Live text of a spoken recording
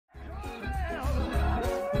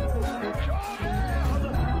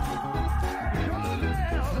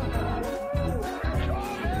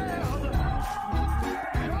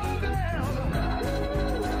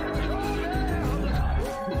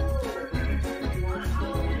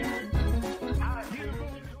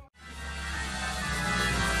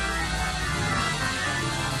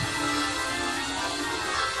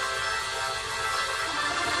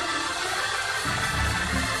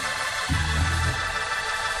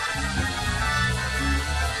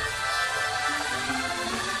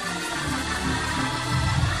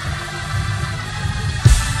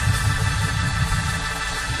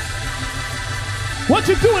What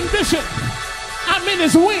you doing, Bishop? I'm in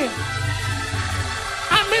his wind.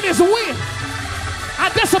 I'm in his wind. I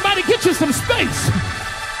dare somebody get you some space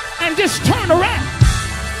and just turn around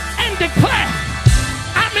and declare,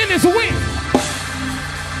 I'm in his wind.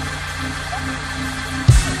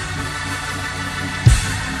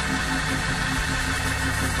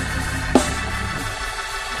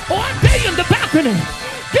 Or I dare you in the balcony,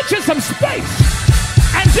 get you some space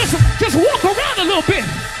and just walk around a little bit.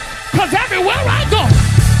 Because everywhere I go,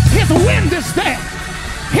 his wind is there.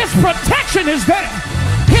 His protection is there.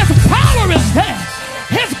 His power is there.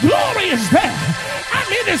 His glory is there. I'm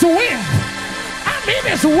in his wind. I'm in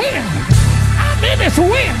his wind. I'm in his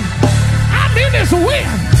wind. I'm in his wind.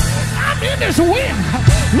 I'm in his wind.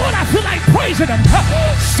 Lord, I feel like praising him.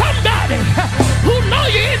 Somebody who know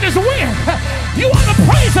you're in his wind, you want to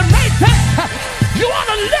praise him right there. You want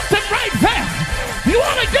to lift him right there. You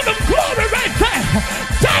want to give him glory right there.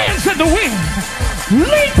 Dance in the wind.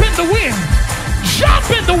 Leap in the wind.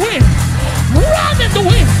 Jump in the wind. Run in the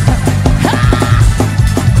wind.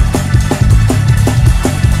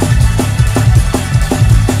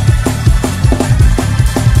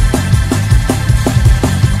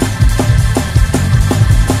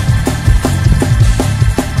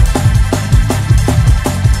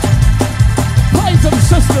 Praise him,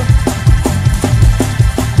 sister.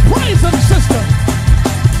 Praise him, sister.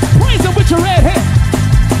 Praise him with your red hair.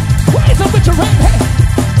 Praise him with your red hair.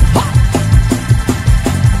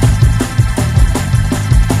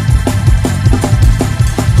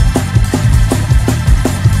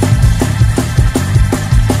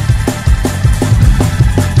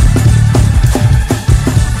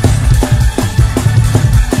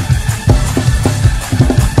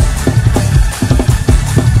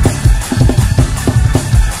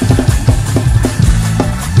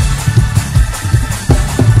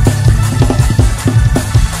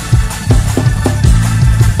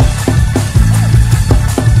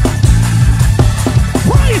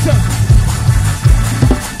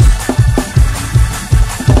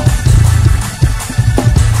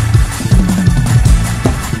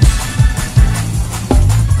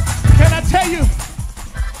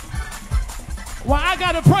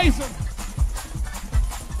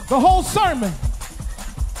 The whole sermon,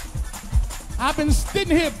 I've been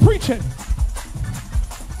sitting here preaching,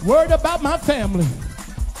 worried about my family.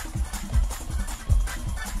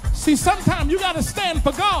 See, sometimes you got to stand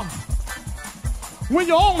for God when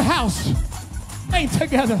your own house ain't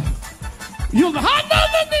together. You,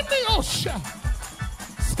 oh, shut.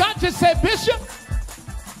 Scott just said, Bishop,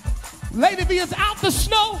 Lady V is out the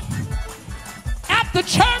snow, at the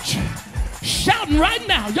church, shouting right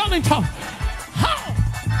now. Y'all ain't talking. How?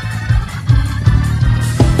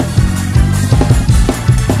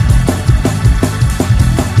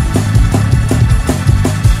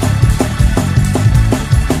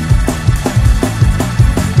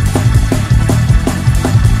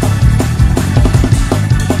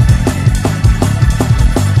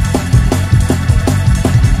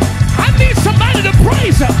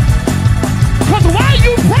 Because while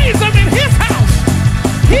you praise him in his house,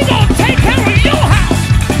 he gonna take care of your house.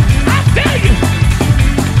 I dare you.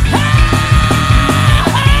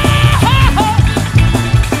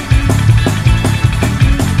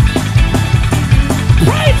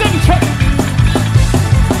 Praise him, church.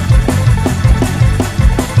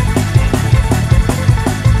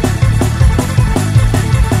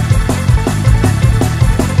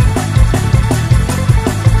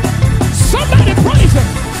 Somebody praise him.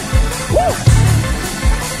 Woo.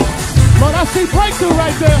 Lord, I see breakthrough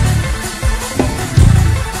right there.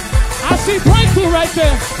 I see breakthrough right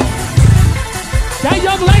there. That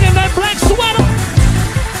young lady in that black sweater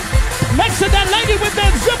next to that lady with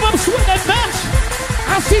that zip-up sweater, that vest.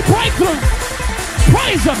 I see breakthrough.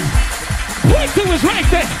 Praise him. Breakthrough is right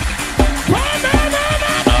there.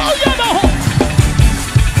 Oh, you know.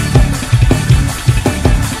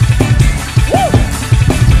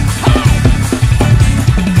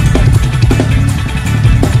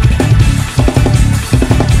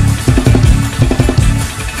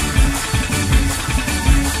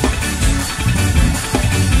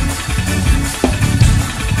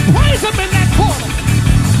 Praise him in that corner.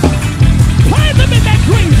 Praise him in that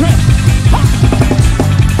green dress.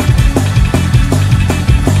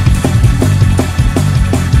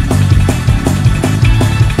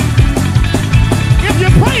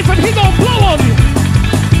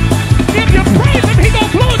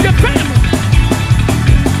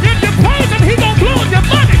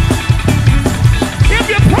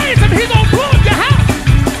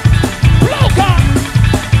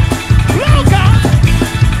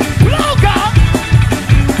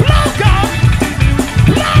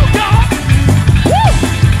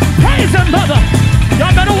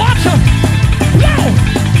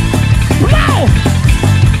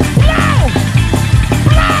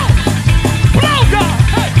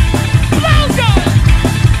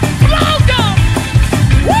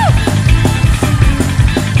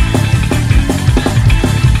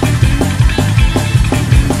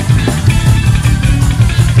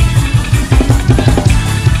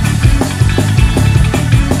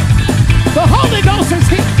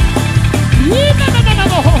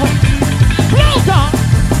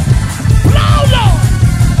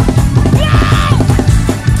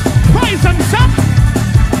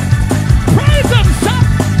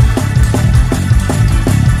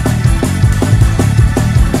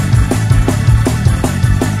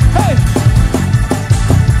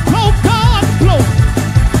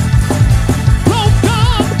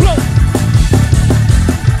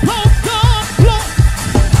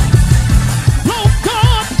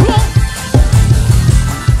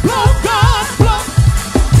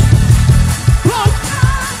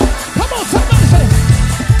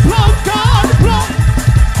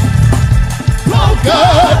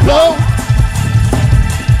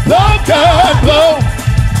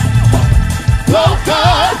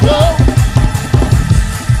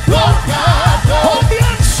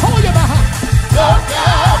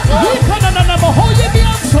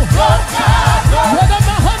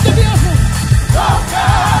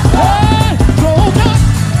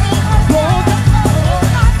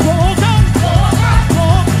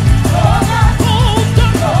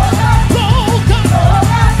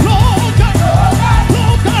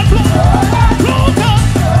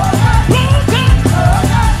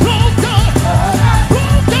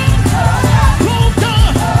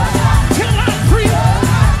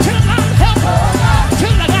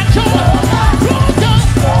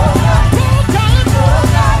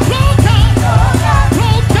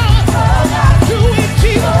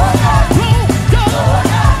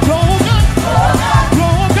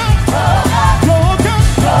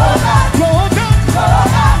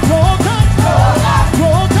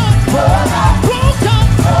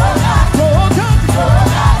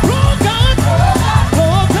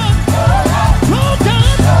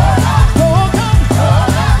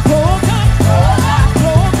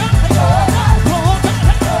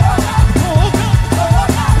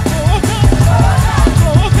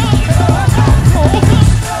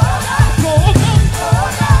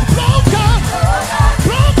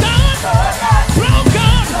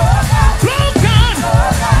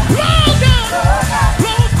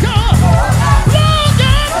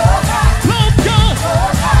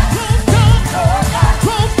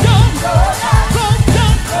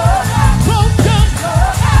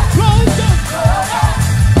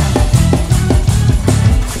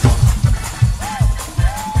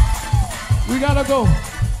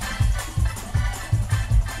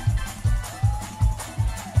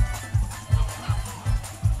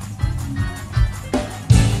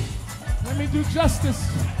 do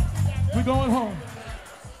justice, we're going home.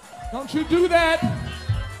 Don't you do that.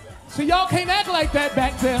 So y'all can't act like that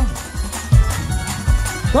back there.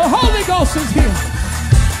 The Holy Ghost is here.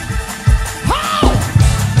 How?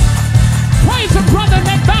 Praise him, brother, in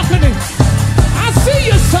that balcony. I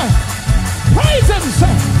see you, sir. Praise him,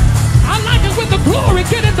 sir. I like it when the glory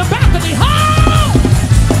get in the balcony. How?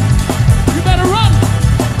 You better run.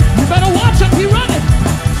 You better watch him. He running.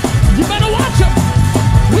 You better watch him.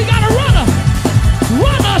 We got a runner.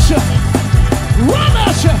 Run, Usher. Run,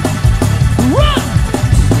 Usher. Run.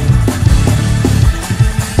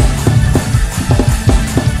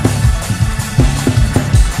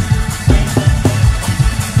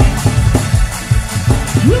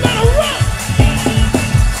 You better run.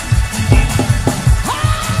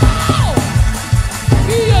 How?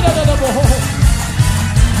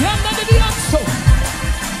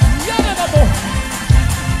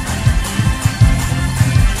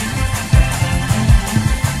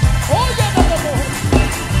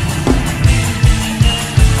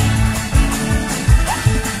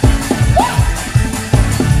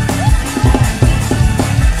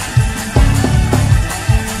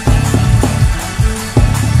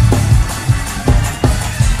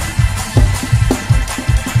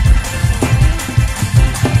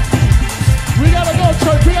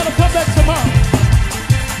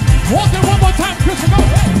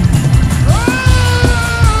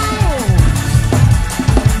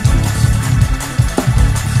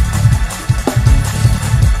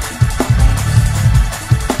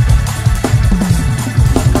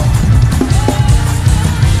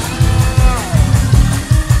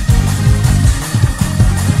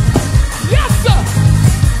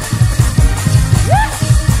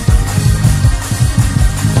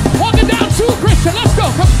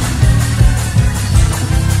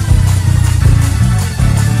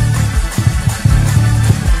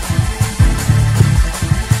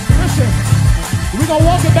 gonna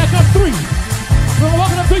walk it back up 3. We're gonna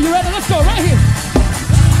walk it up 3. You ready? Let's go right here.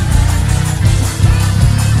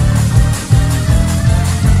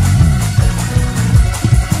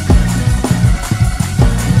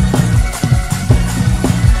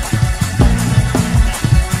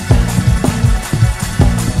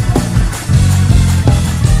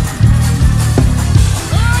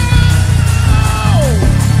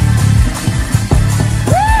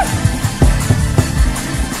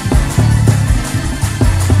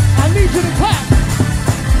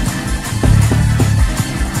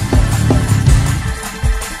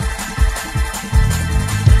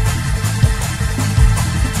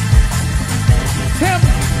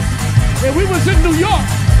 If we was in New York,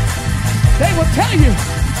 they would tell you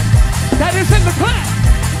that it's in the clap.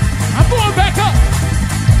 I'm going back up.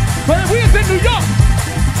 But if we was in New York,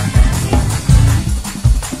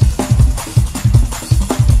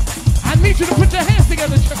 I need you to put your hands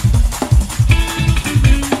together, church.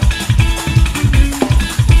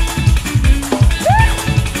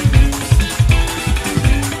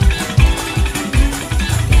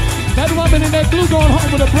 That woman in that blue going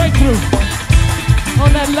home with a breakthrough.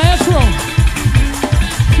 On that last row,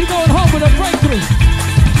 she going home with a breakthrough.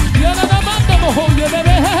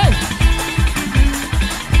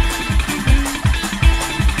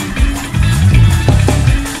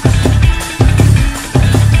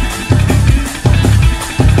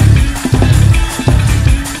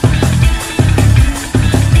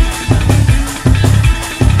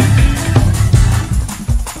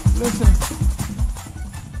 Listen,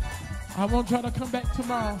 I won't try to come back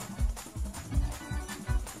tomorrow.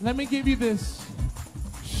 Let me give you this.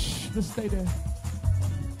 Shh, just stay there.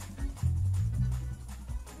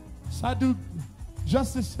 So I do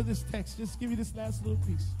justice to this text. Just give you this last little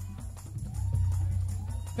piece.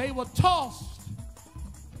 They were tossed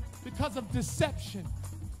because of deception.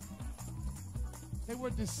 They were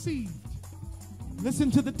deceived. Listen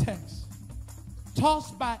to the text.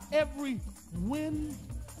 Tossed by every wind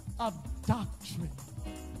of doctrine.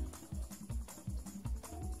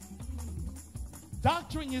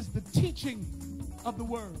 Doctrine is the teaching of the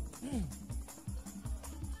word.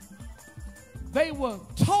 They were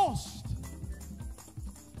tossed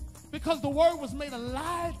because the word was made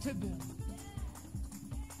alive to them.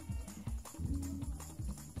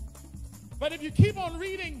 But if you keep on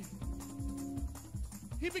reading,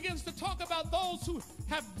 he begins to talk about those who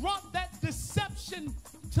have brought that deception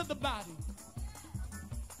to the body.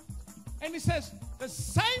 And he says, the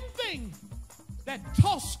same thing that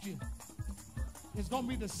tossed you is going to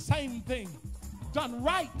be the same thing done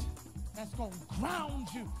right that's going to ground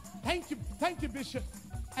you. Thank you, Bishop.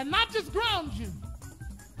 And not just ground you,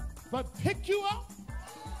 but pick you up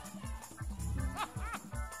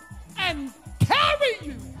and carry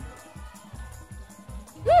you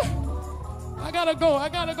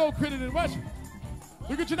gotta go, credited worship.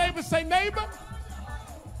 Look at your neighbor and say, neighbor,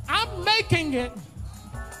 I'm making it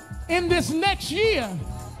in this next year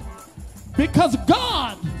because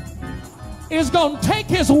God is going to take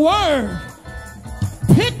his word,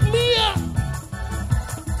 pick me up,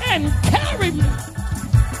 and carry me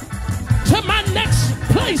to my next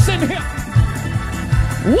place in him.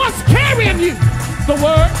 What's carrying you? The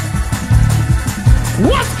word.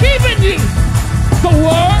 What's keeping you? The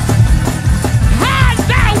word. Hide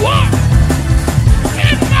that word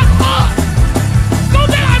in my heart so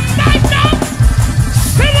that I might not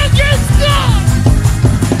sin against God.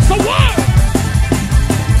 The word.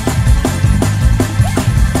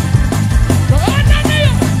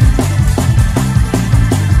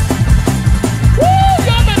 Woo,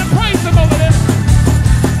 y'all better praise him over there.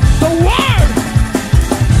 The word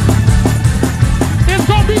is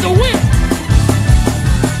going to be the wind.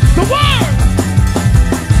 The word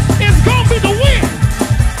is going to be the wind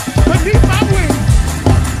beneath my wings.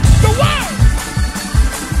 The word.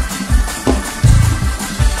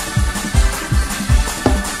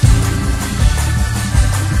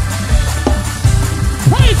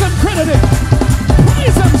 Praise him, Trinity.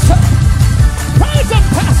 Praise him, sir. Praise him,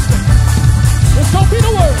 pastor. It's going to be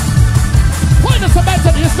the word. Point at somebody and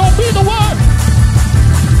say, it's going to be the word.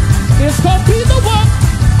 It's going to be the word.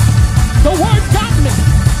 The word got me.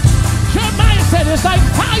 Jeremiah said it's like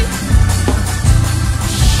fire.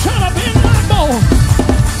 Shut up in my bones.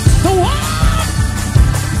 The word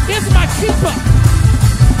is my keeper.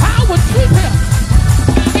 I would keep him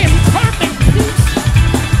in perfect peace.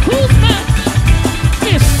 Whose mind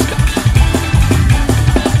is stuck?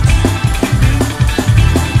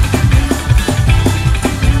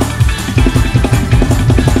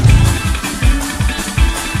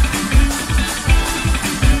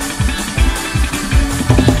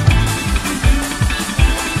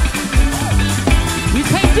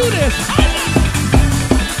 Do this.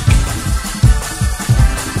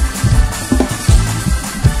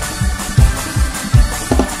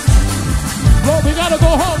 Lord, we gotta go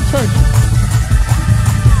home, church.